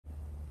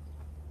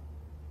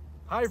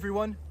Hi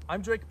everyone,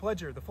 I'm Drake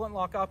Pledger, the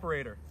flintlock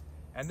operator,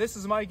 and this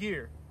is my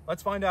gear.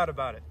 Let's find out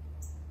about it.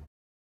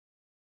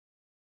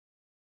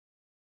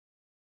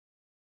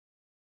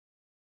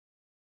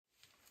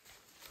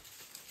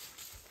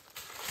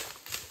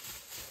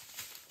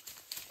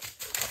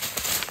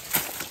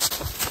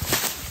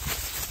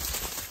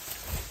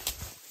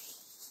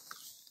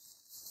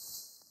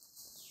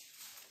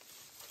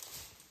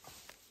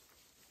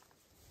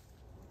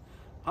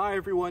 Hi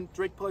everyone,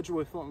 Drake Pledger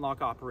with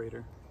Flintlock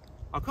Operator.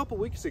 A couple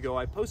weeks ago,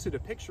 I posted a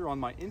picture on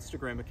my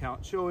Instagram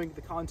account showing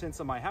the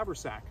contents of my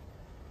haversack,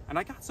 and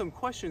I got some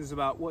questions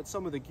about what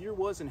some of the gear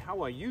was and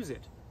how I use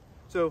it.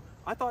 So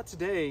I thought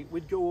today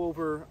we'd go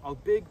over a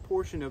big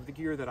portion of the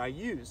gear that I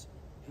use.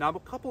 Now, a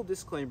couple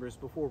disclaimers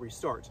before we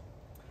start.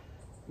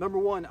 Number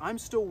one, I'm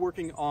still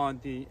working on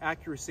the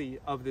accuracy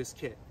of this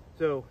kit.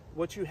 So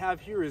what you have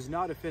here is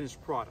not a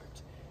finished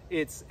product.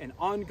 It's an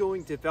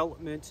ongoing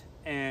development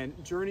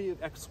and journey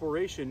of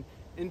exploration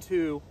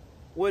into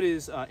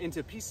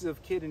into pieces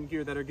of kit and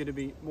gear that are going to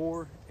be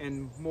more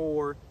and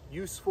more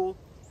useful,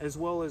 as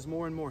well as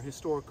more and more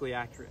historically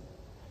accurate.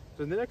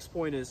 So the next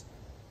point is,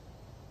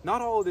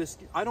 not all of this,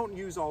 I don't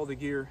use all the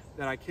gear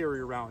that I carry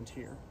around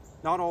here,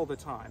 not all the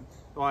time.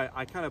 So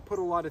I kind of put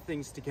a lot of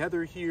things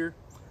together here,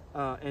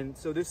 and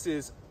so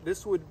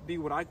this would be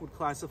what I would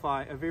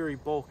classify a very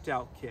bulked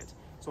out kit.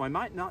 So I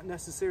might not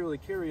necessarily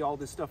carry all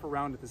this stuff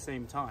around at the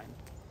same time,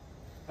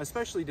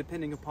 especially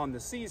depending upon the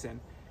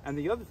season. And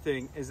the other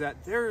thing is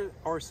that there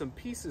are some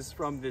pieces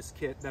from this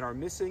kit that are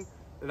missing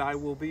that I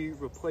will be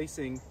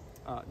replacing,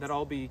 that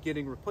I'll be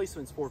getting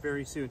replacements for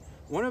very soon.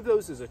 One of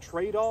those is a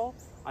trade-all.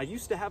 I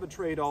used to have a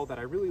trade-all that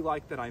I really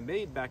liked that I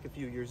made back a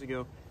few years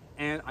ago,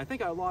 and I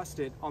think I lost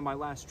it on my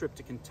last trip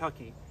to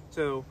Kentucky.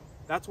 So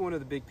that's one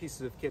of the big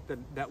pieces of kit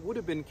that would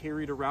have been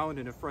carried around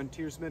in a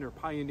frontiersman or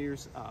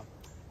pioneers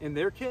in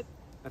their kit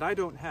that I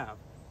don't have.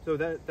 So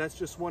that's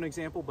just one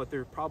example, but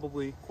there are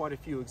probably quite a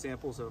few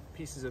examples of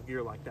pieces of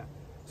gear like that.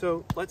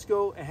 So let's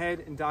go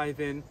ahead and dive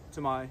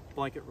into my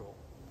blanket roll.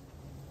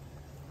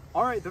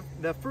 All right,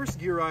 the first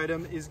gear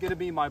item is going to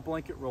be my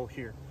blanket roll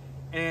here.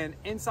 And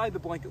inside the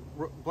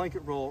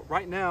blanket roll,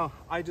 right now,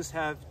 I just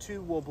have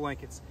two wool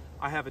blankets.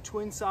 I have a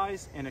twin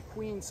size and a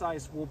queen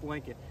size wool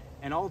blanket.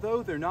 And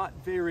although they're not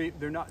very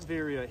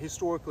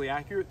historically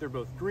accurate, they're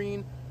both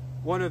green.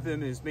 One of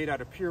them is made out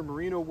of pure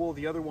merino wool.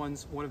 The other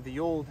one's one of the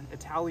old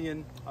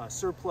Italian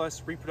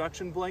surplus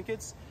reproduction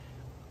blankets.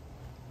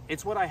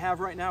 It's what I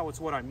have right now,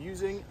 it's what I'm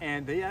using,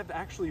 and they have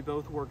actually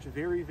both worked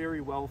very, very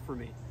well for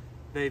me.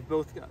 They've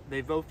both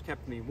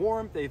kept me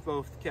warm, they've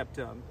both kept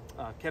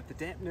the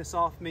dampness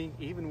off me,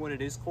 even when it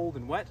is cold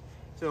and wet.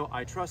 So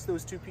I trust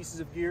those two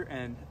pieces of gear,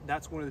 and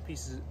that's one of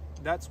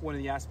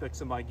the aspects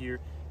of my gear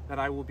that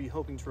I will be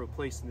hoping to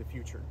replace in the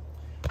future.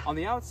 On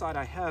the outside,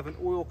 I have an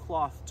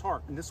oilcloth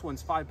tarp, and this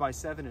one's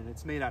 5x7, and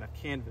it's made out of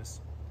canvas.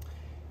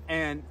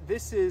 And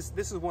this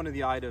is one of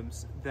the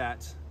items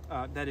that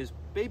is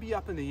maybe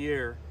up in the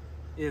air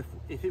if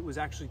it was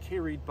actually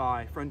carried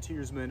by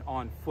frontiersmen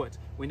on foot.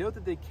 We know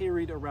that they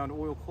carried around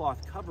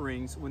oilcloth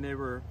coverings when they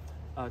were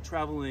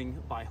traveling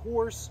by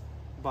horse,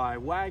 by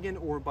wagon,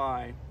 or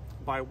by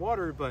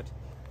water, but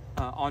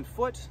on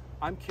foot,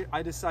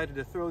 I decided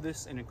to throw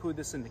this and include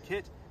this in the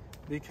kit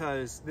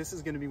because this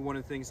is going to be one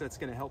of the things that's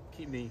going to help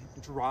keep me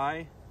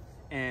dry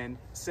and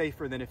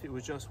safer than if it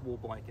was just wool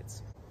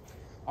blankets.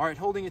 All right,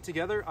 holding it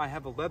together, I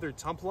have a leather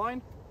tump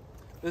line.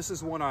 This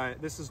is one I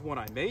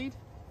made,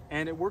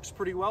 and it works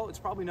pretty well. It's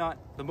probably not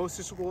the most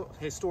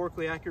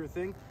historically accurate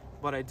thing,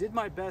 but I did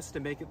my best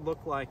to make it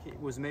look like it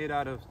was made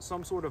out of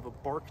some sort of a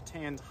bark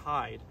tanned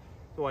hide.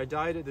 So I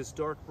dyed it this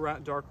dark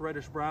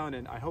reddish brown,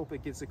 and I hope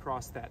it gets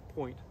across that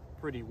point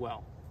pretty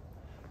well.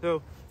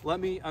 So let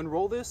me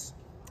unroll this,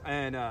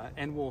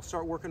 and we'll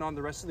start working on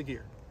the rest of the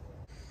gear.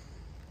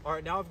 All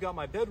right, now I've got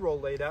my bedroll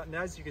laid out, and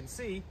as you can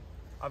see,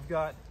 I've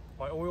got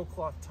my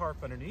oilcloth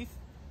tarp underneath.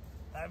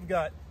 I've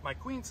got my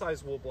queen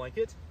size wool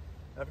blanket.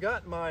 I've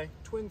got my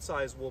twin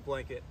size wool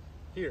blanket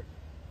here.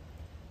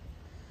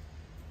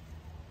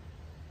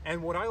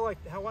 And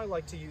how I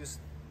like to use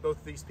both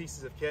of these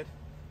pieces of kit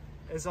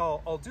is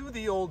I'll do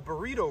the old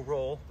burrito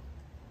roll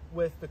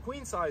with the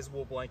queen size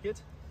wool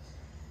blanket,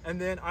 and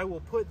then I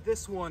will put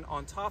this one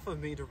on top of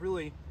me to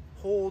really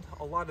hold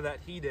a lot of that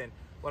heat in.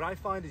 What I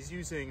find is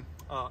using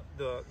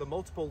the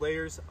multiple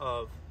layers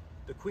of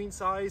the queen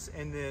size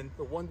and then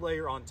the one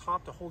layer on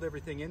top to hold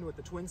everything in with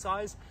the twin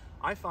size,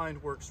 I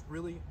find works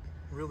really,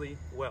 really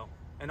well.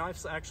 And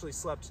I've actually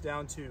slept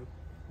down to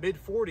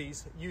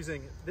mid-40s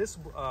using this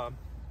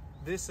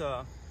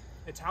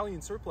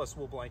Italian surplus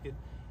wool blanket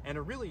and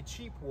a really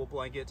cheap wool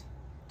blanket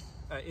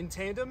in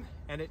tandem,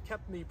 and it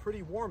kept me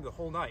pretty warm the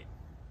whole night.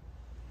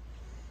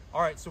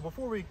 All right, so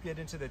before we get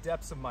into the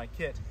depths of my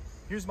kit,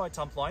 here's my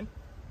tump line.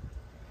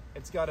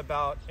 It's got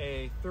about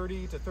a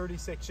 30 to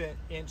 36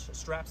 inch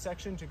strap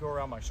section to go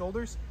around my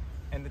shoulders,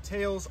 and the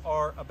tails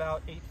are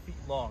about 8 feet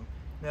long.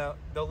 Now,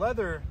 the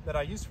leather that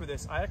I use for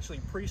this, I actually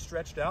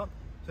pre-stretched out,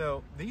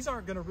 so these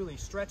aren't gonna really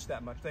stretch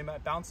that much. They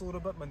might bounce a little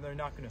bit, but they're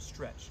not gonna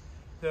stretch.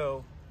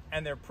 So,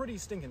 and they're pretty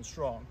stinking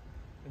strong.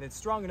 and it's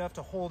strong enough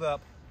to hold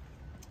up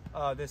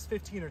this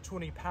 15 or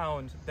 20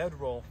 pound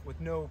bedroll with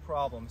no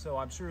problem. So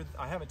I'm sure,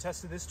 I haven't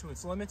tested this to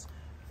its limits,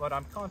 but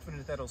I'm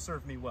confident that it'll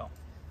serve me well.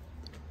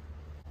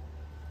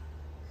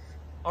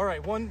 All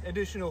right, one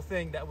additional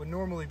thing that would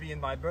normally be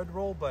in my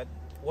bedroll but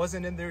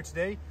wasn't in there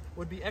today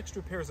would be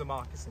extra pairs of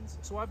moccasins.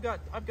 So I've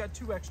got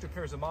 2 extra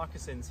pairs of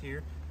moccasins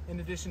here in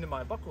addition to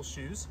my buckle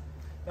shoes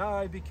that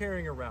I'd be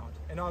carrying around.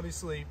 And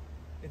obviously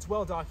it's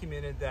well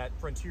documented that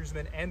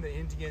frontiersmen and the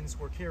Indians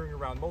were carrying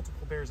around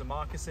multiple pairs of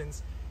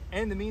moccasins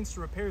and the means to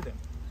repair them.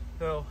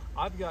 So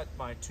I've got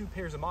my 2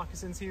 pairs of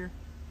moccasins here,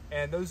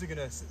 and those are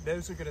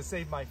gonna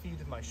save my feet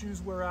if my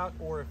shoes wear out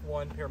or if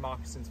one pair of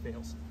moccasins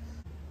fails.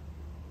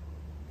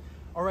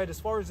 All right, as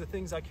far as the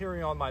things I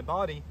carry on my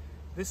body,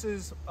 this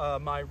is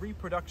my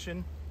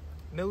reproduction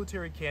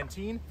military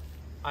canteen.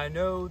 I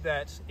know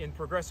that in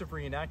progressive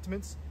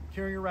reenactments,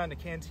 carrying around a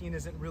canteen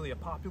isn't really a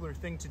popular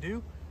thing to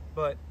do,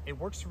 but it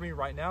works for me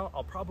right now.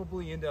 I'll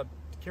probably end up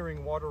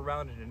carrying water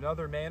around in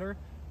another manner,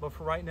 but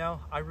for right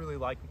now, I really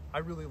like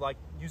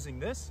using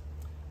this.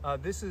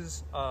 This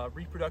is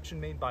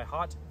reproduction made by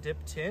Hot Dip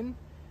Tin,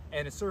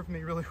 and it served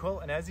me really well.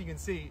 And as you can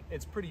see,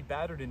 it's pretty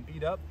battered and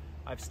beat up.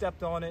 I've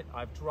stepped on it,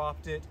 I've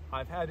dropped it,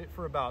 I've had it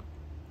for about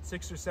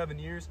 6 or 7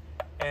 years,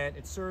 and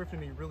it served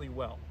me really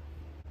well.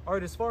 All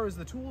right, as far as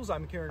the tools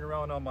I'm carrying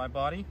around on my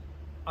body,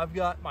 I've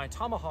got my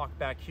tomahawk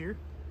back here,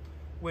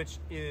 which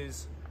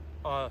is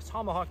a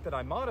tomahawk that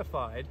I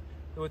modified.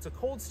 So it's a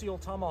cold steel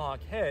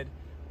tomahawk head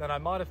that I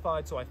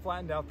modified, so I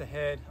flattened out the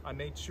head. I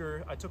made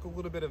sure I took a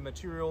little bit of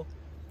material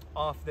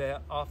off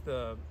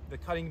the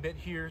cutting bit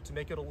here to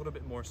make it a little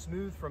bit more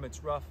smooth from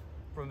its rough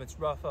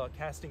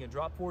casting and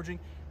drop forging,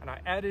 and I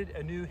added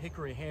a new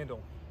hickory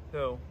handle.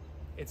 So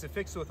it's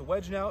affixed with a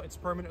wedge now, it's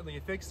permanently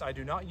affixed. I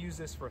do not use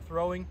this for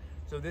throwing,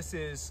 so this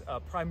is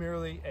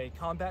primarily a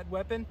combat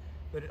weapon,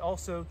 but it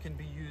also can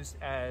be used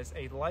as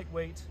a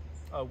lightweight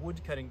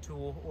wood cutting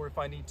tool, or if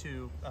I need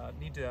to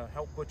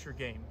help butcher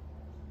game.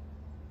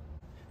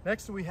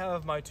 Next we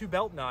have my 2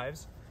 belt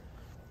knives.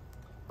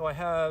 So I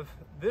have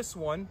this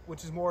one,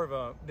 which is more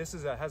of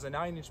has a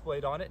 9-inch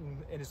blade on it,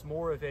 and is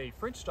more of a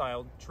French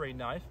style trade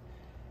knife.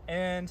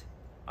 And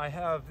I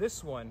have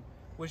this one,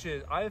 which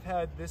is, I've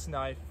had this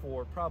knife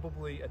for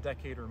probably a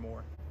decade or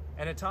more.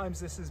 And at times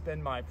this has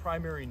been my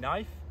primary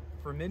knife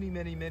for many,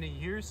 many, many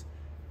years.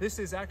 This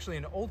is actually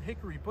an old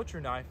hickory butcher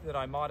knife that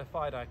I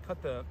modified. I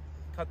cut the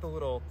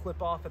little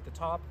clip off at the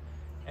top,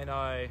 and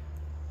I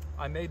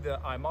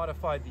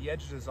modified the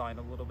edge design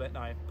a little bit, and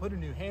I put a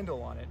new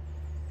handle on it.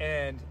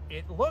 And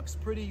it looks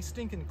pretty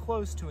stinking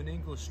close to an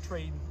English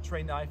trade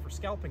knife or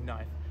scalping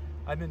knife.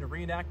 I've been to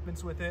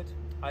reenactments with it.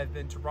 I've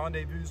been to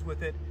rendezvous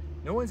with it.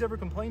 No one's ever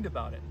complained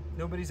about it.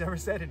 Nobody's ever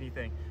said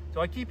anything. So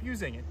I keep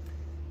using it.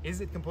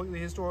 Is it completely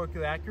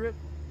historically accurate?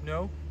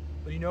 No.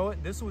 But you know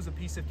what? This was a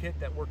piece of kit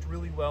that worked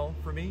really well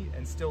for me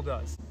and still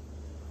does.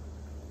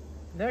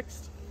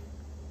 Next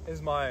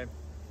is my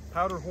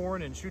powder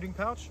horn and shooting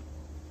pouch.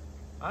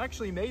 I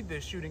actually made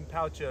this shooting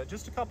pouch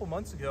just a couple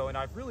months ago, and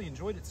I've really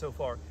enjoyed it so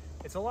far.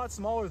 It's a lot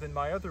smaller than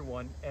my other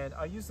one, and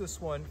I use this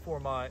one for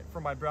my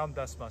Brown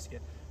Bess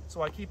musket.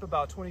 So I keep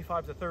about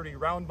 25 to 30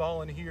 round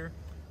ball in here.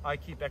 I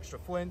keep extra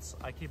flints,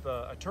 I keep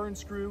a turn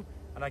screw,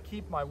 and I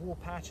keep my wool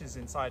patches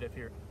inside of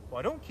here. Well,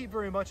 I don't keep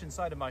very much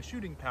inside of my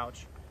shooting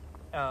pouch,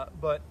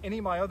 but any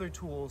of my other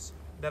tools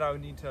that I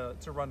would need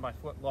to run my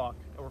flintlock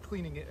or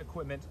cleaning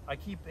equipment, I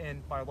keep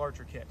in my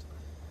larger kit.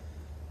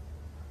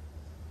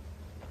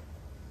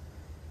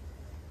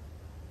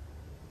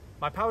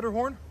 My powder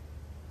horn,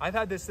 I've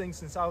had this thing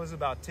since I was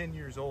about 10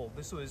 years old.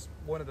 This was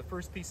one of the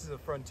first pieces of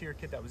frontier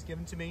kit that was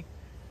given to me.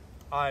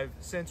 I've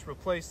since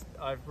replaced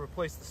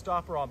the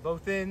stopper on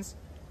both ends.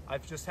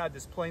 I've just had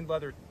this plain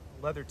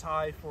leather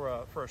tie for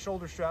a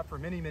shoulder strap for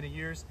many, many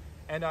years,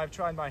 and I've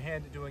tried my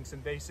hand at doing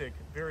some basic,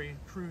 very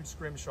crude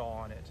scrimshaw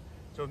on it.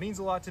 So it means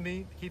a lot to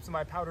me. It keeps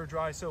my powder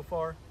dry so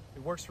far.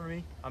 It works for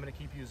me. I'm gonna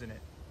keep using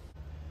it.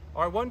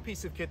 All right, one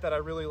piece of kit that I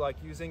really like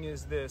using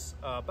is this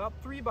about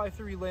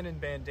 3x3 linen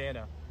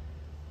bandana.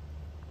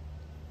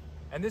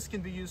 And this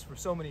can be used for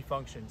so many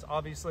functions.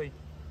 Obviously,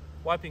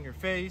 wiping your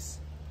face,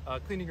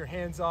 cleaning your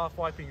hands off,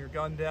 wiping your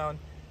gun down.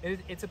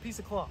 It's a piece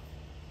of cloth.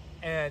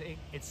 And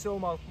it's so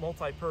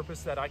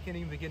multi-purpose that I can't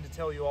even begin to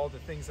tell you all the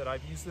things that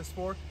I've used this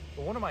for.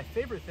 But one of my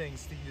favorite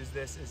things to use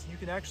this is you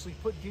can actually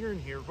put gear in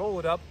here, roll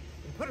it up,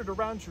 and put it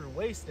around your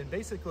waist, and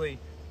basically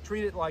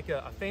treat it like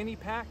a fanny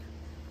pack,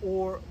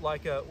 or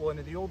like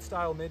in the old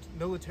style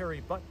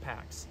military butt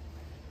packs.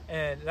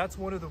 And that's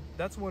one of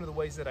the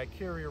ways that I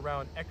carry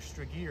around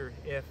extra gear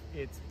if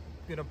it's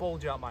gonna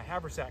bulge out my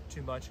haversack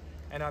too much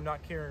and I'm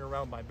not carrying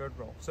around my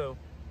bedroll. So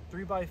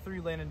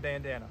 3x3 linen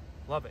bandana,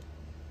 love it.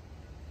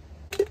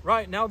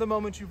 Right, now the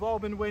moment you've all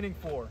been waiting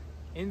for,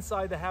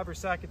 inside the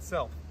haversack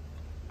itself.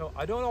 So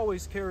I don't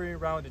always carry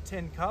around a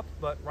tin cup,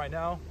 but right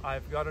now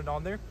I've got it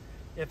on there.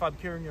 If I'm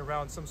carrying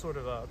around some sort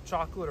of a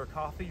chocolate or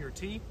coffee or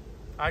tea,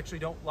 I actually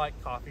don't like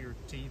coffee or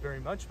tea very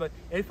much, but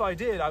if I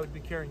did, I would be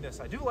carrying this.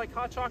 I do like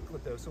hot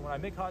chocolate though, so when I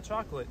make hot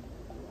chocolate,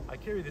 I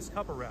carry this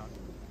cup around.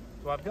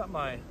 So I've got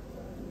my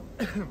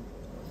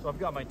So I've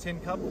got my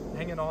tin cup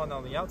hanging on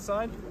the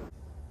outside.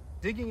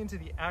 Digging into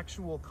the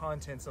actual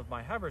contents of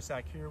my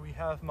haversack here, we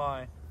have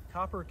my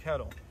copper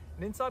kettle.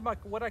 And inside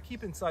what I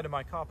keep inside of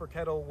my copper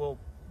kettle will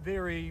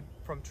vary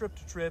from trip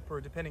to trip,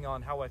 or depending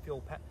on how I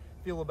feel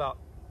about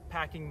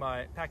packing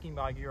my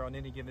gear on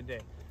any given day.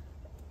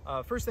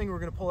 First thing we're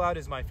going to pull out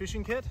is my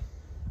fishing kit.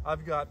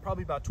 I've got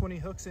probably about 20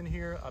 hooks in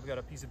here. I've got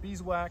a piece of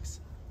beeswax,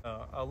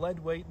 a lead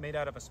weight made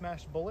out of a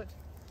smashed bullet.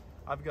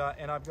 I've got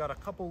a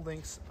couple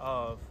links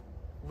of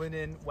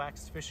linen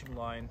waxed fishing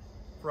line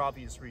for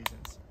obvious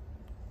reasons.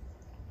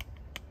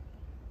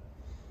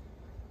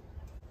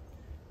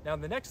 Now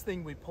the next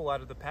thing we pull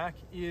out of the pack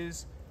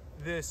is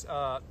this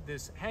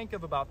hank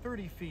of about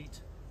 30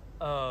 feet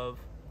of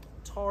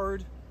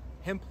tarred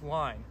hemp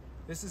line.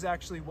 This is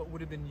actually what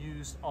would have been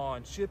used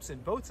on ships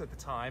and boats at the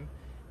time,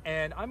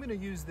 and I'm going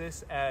to use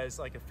this as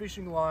like a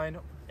fishing line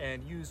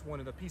and use one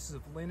of the pieces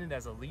of linen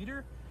as a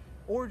leader,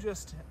 or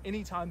just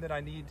any time that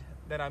I'm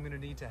going to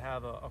need to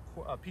have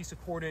a piece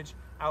of cordage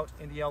out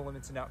in the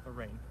elements and out in the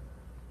rain.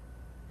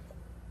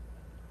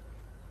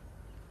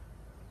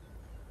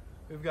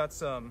 We've got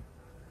some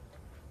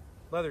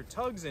leather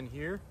tugs in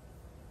here,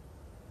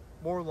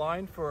 more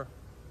line for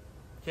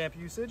camp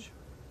usage.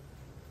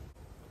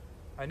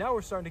 And now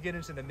we're starting to get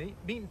into the meat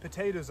and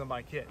potatoes of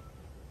my kit.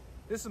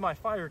 This is my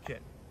fire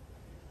kit.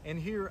 And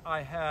here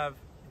I have,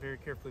 very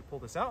carefully pull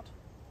this out,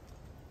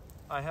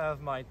 I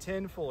have my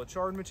tin full of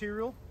charred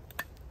material.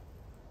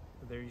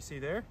 There you see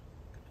there.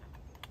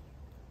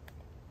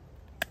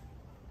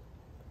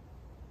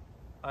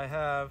 I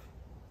have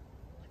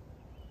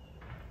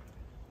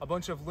a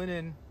bunch of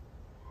linen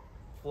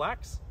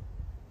flax.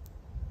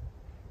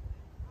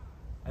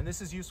 And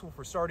this is useful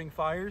for starting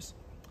fires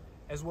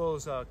as well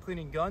as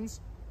cleaning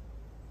guns.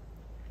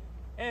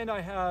 And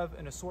I have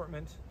an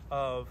assortment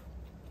of,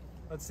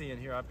 let's see in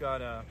here, I've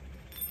got a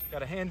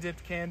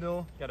hand-dipped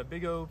candle, got a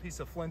big old piece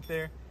of flint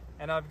there,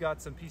 and I've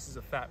got some pieces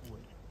of fat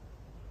wood.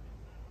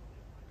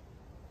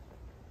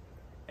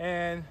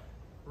 And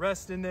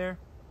rest in there,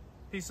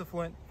 piece of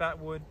flint, fat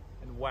wood,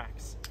 and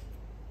wax,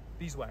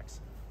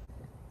 beeswax.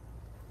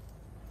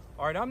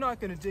 All right, I'm not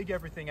gonna dig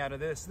everything out of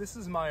this. This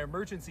is my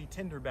emergency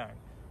tinder bag.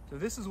 So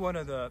this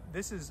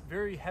is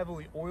very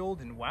heavily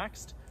oiled and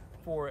waxed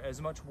for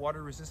as much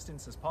water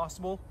resistance as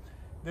possible.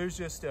 There's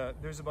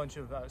a bunch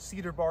of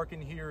cedar bark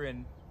in here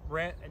and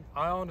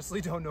I honestly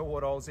don't know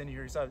what all is in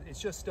here. So it's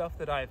just stuff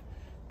that I've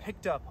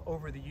picked up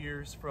over the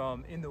years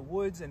from in the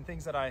woods and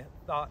things that I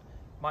thought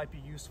might be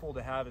useful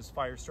to have as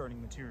fire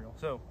starting material.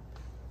 So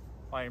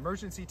my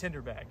emergency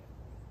tinder bag.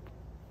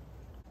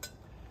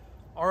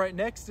 All right,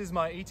 next is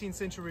my 18th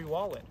century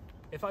wallet.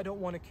 If I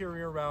don't want to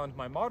carry around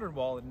my modern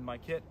wallet in my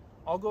kit,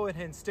 I'll go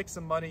ahead and stick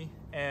some money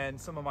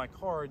and some of my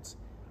cards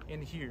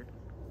in here.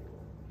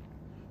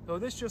 So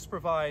this just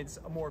provides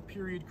a more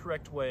period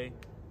correct way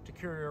to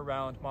carry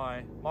around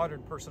my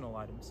modern personal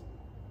items.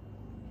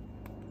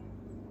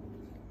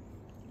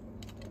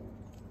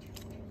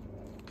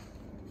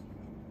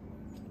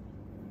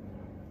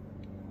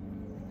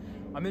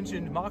 I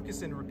mentioned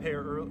moccasin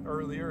repair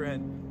earlier,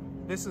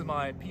 and this is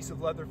my piece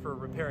of leather for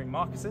repairing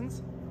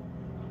moccasins.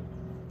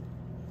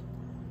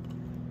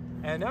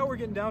 And now we're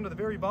getting down to the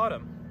very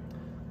bottom.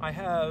 I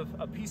have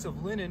a piece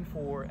of linen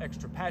for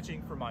extra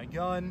patching for my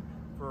gun,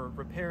 for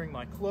repairing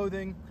my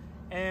clothing,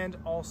 and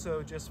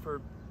also just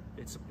for,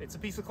 it's a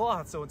piece of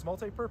cloth, so it's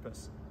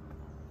multi-purpose.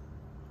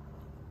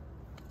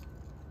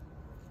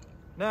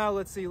 Now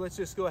let's see, let's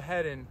just go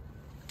ahead and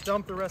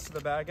dump the rest of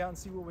the bag out and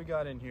see what we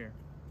got in here.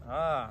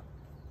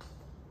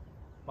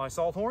 My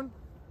salt horn.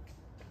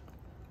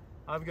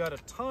 I've got a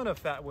ton of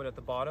fat wood at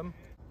the bottom.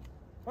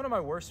 One of my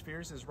worst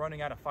fears is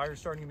running out of fire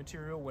starting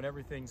material when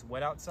everything's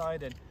wet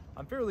outside, and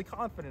I'm fairly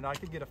confident I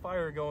could get a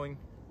fire going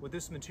with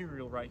this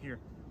material right here,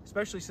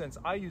 especially since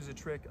I use a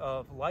trick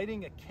of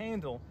lighting a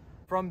candle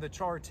from the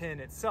char tin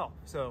itself.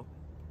 So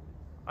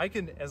I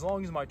can, as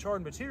long as my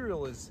charred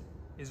material is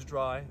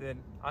dry, then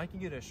I can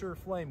get a sure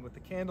flame with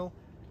the candle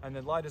and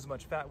then light as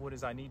much fat wood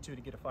as I need to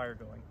get a fire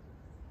going.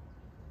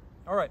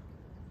 All right,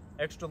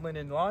 extra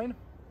linen line.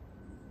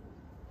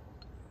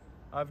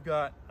 I've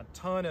got a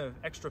ton of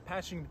extra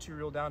patching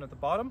material down at the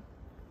bottom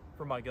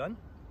for my gun.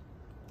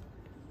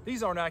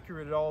 These aren't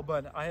accurate at all,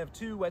 but I have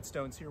two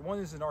whetstones here. One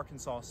is an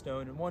Arkansas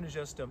stone and one is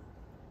just a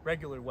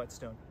regular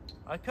whetstone.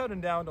 I cut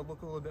them down to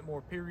look a little bit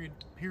more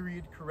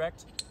period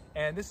correct,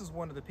 and this is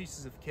one of the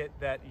pieces of kit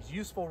that is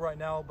useful right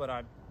now, but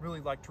I'd really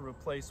like to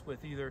replace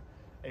with either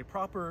a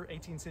proper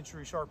 18th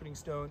century sharpening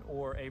stone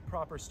or a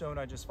proper stone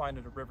I just find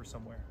at a river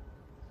somewhere.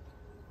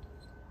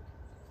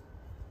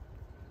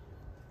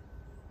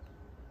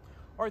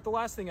 All right, the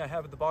last thing I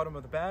have at the bottom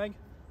of the bag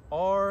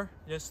are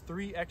just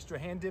 3 extra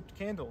hand-dipped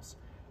candles.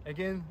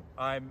 Again,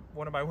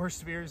 one of my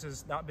worst fears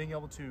is not being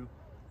able to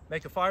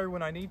make a fire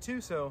when I need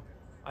to, so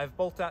I've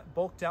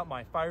bulked out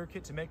my fire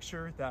kit to make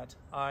sure that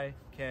I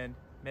can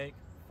make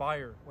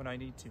fire when I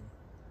need to.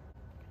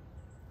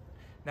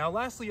 Now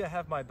lastly, I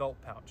have my belt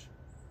pouch.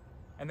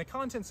 And the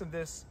contents of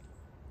this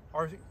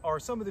are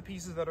some of the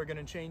pieces that are going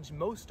to change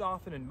most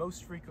often and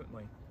most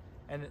frequently.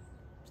 And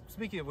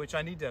speaking of which,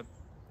 I need to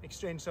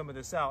exchange some of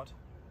this out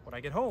when I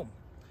get home.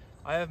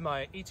 I have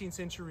my 18th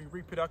century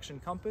reproduction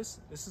compass.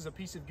 This is a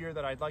piece of gear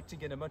that I'd like to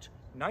get a much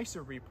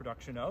nicer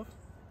reproduction of.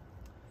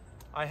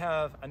 I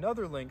have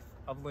another length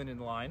of linen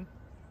line,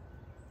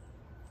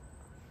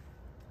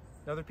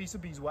 another piece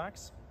of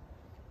beeswax.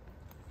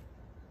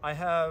 I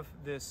have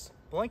this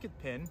blanket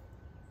pin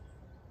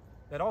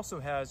that also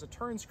has a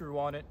turn screw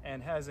on it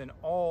and has an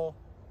all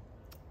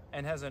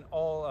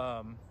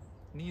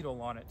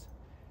needle on it.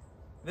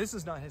 This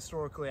is not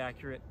historically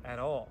accurate at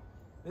all.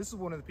 This is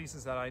one of the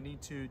pieces that I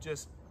need to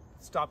just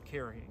stop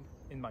carrying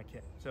in my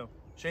kit. So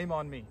shame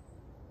on me.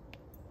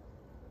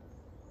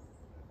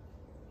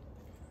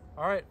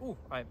 All right, ooh,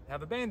 I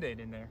have a Band-Aid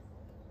in there.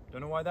 Don't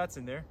know why that's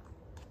in there.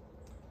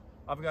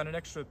 I've got an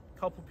extra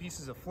couple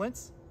pieces of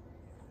flints.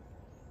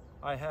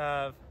 I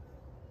have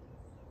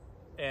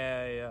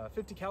a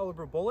 50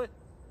 caliber bullet.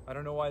 I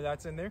don't know why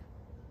that's in there.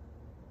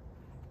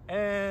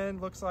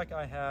 And looks like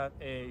I have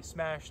a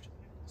smashed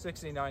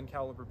 69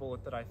 caliber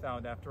bullet that I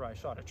found after I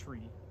shot a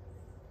tree.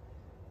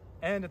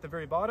 And at the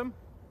very bottom,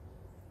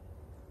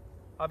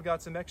 I've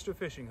got some extra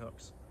fishing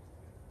hooks.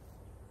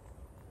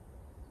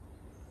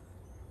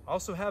 I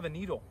also have a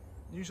needle.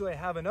 Usually I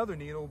have another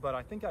needle, but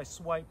I think I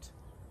swiped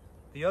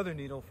the other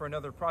needle for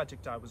another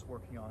project I was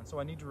working on, so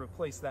I need to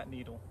replace that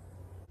needle.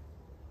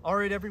 All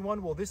right,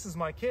 everyone, well, this is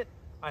my kit.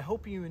 I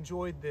hope you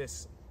enjoyed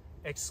this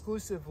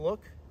exclusive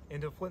look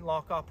into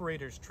Flintlock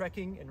operators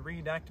trekking and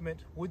reenactment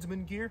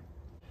woodsman gear.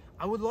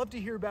 I would love to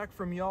hear back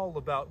from y'all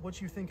about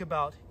what you think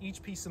about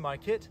each piece of my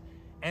kit,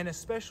 and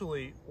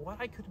especially what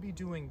I could be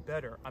doing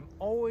better. I'm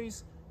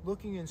always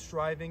looking and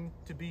striving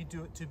to be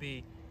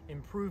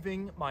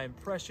improving my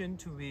impression,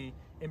 to be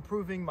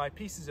improving my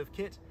pieces of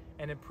kit,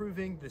 and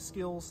improving the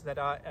skills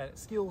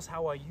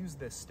how I use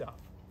this stuff.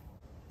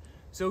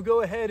 So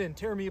go ahead and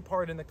tear me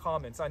apart in the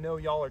comments. I know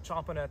y'all are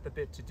chomping at the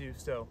bit to do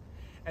so.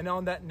 And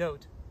on that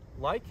note,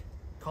 like,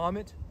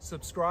 comment,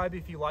 subscribe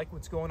if you like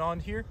what's going on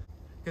here,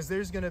 because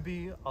there's going to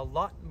be a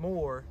lot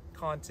more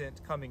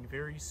content coming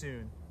very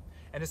soon.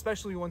 And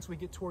especially once we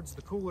get towards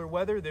the cooler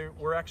weather,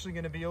 we're actually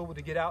going to be able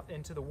to get out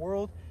into the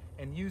world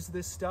and use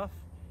this stuff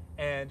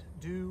and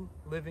do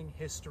living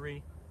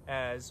history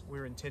as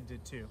we're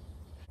intended to.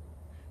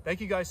 Thank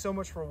you guys so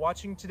much for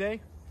watching today,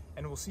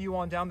 and we'll see you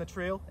on down the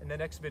trail in the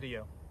next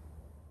video.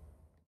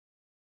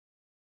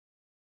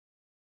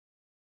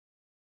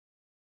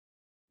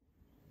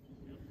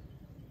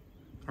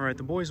 All right,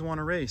 the boys want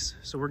to race,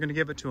 so we're going to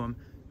give it to them.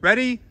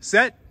 Ready,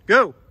 set,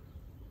 go!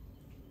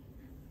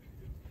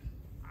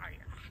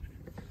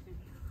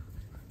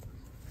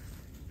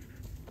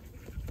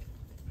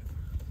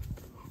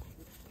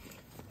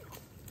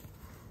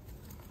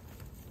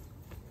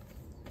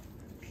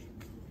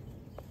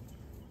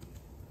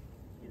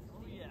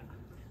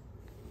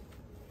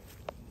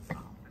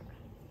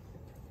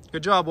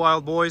 Good job,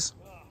 wild boys.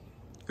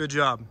 Good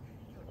job.